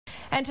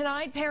And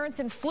tonight, parents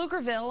in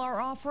Pflugerville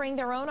are offering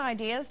their own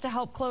ideas to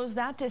help close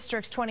that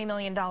district's $20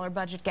 million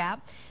budget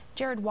gap.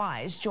 Jared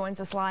Wise joins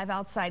us live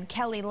outside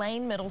Kelly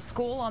Lane Middle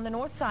School on the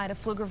north side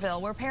of Pflugerville,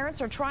 where parents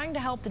are trying to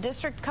help the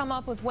district come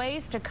up with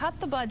ways to cut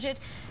the budget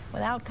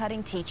without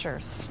cutting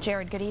teachers.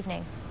 Jared, good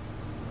evening.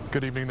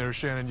 Good evening there,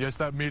 Shannon. Yes,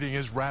 that meeting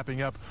is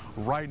wrapping up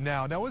right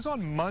now. Now, it was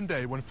on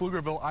Monday when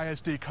Pflugerville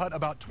ISD cut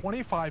about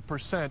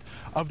 25%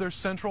 of their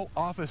central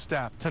office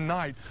staff.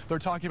 Tonight, they're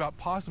talking about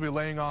possibly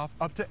laying off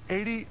up to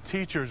 80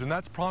 teachers, and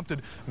that's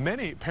prompted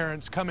many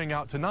parents coming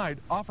out tonight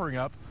offering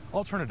up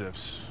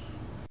alternatives.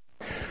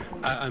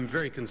 I'm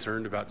very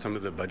concerned about some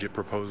of the budget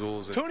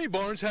proposals. Tony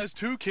Barnes has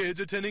 2 kids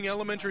attending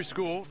elementary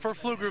school for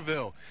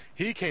Pflugerville.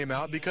 He came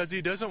out because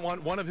he doesn't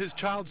want one of his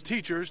child's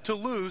teachers to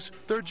lose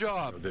their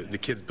job. The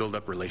kids build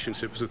up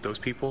relationships with those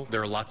people.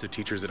 There are lots of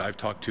teachers that I've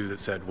talked to that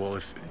said, well,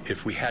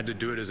 if we had to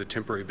do it as a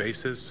temporary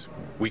basis,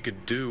 we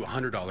could do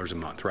 $100 a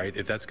month, right?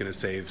 If that's going to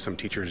save some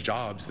teachers'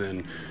 jobs,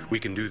 then we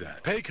can do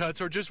that. Pay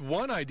cuts are just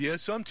one idea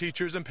some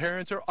teachers and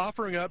parents are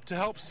offering up to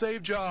help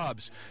save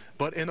jobs.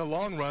 But in the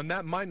long run,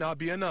 that might not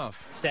be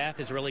enough. Staff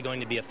is really going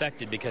to be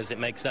affected because it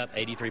makes up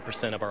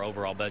 83% of our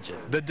overall budget.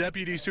 The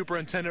deputy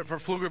superintendent for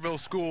Pflugerville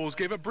Schools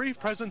gave a brief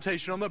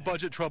presentation on the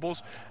budget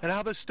troubles and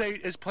how the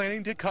state is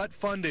planning to cut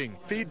funding.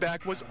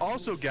 Feedback was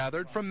also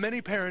gathered from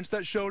many parents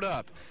that showed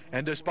up.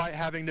 And despite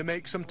having to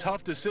make some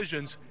tough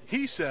decisions,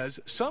 he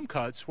says some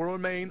cuts will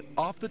remain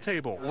off the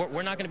table.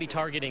 We're not going to be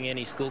targeting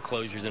any school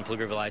closures in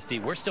Pflugerville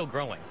ISD. We're still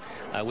growing.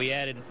 We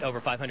added over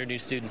 500 new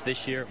students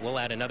this year. We'll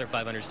add another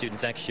 500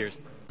 students next year.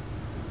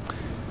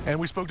 And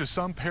we spoke to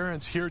some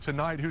parents here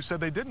tonight who said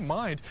they didn't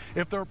mind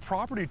if their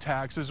property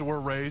taxes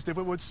were raised, if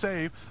it would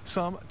save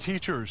some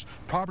teachers.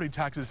 Property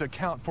taxes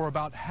account for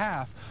about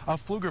half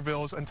of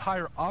Pflugerville's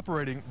entire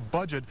operating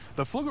budget.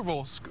 The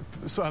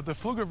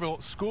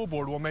Pflugerville School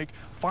Board will make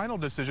final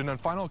decision and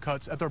final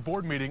cuts at their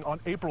board meeting on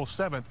April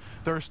 7th.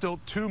 There are still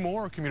 2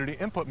 more community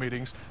input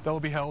meetings that will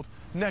be held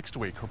next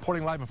week.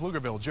 Reporting live in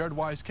Pflugerville, Jared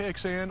Wise,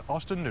 KXAN,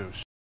 Austin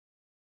News.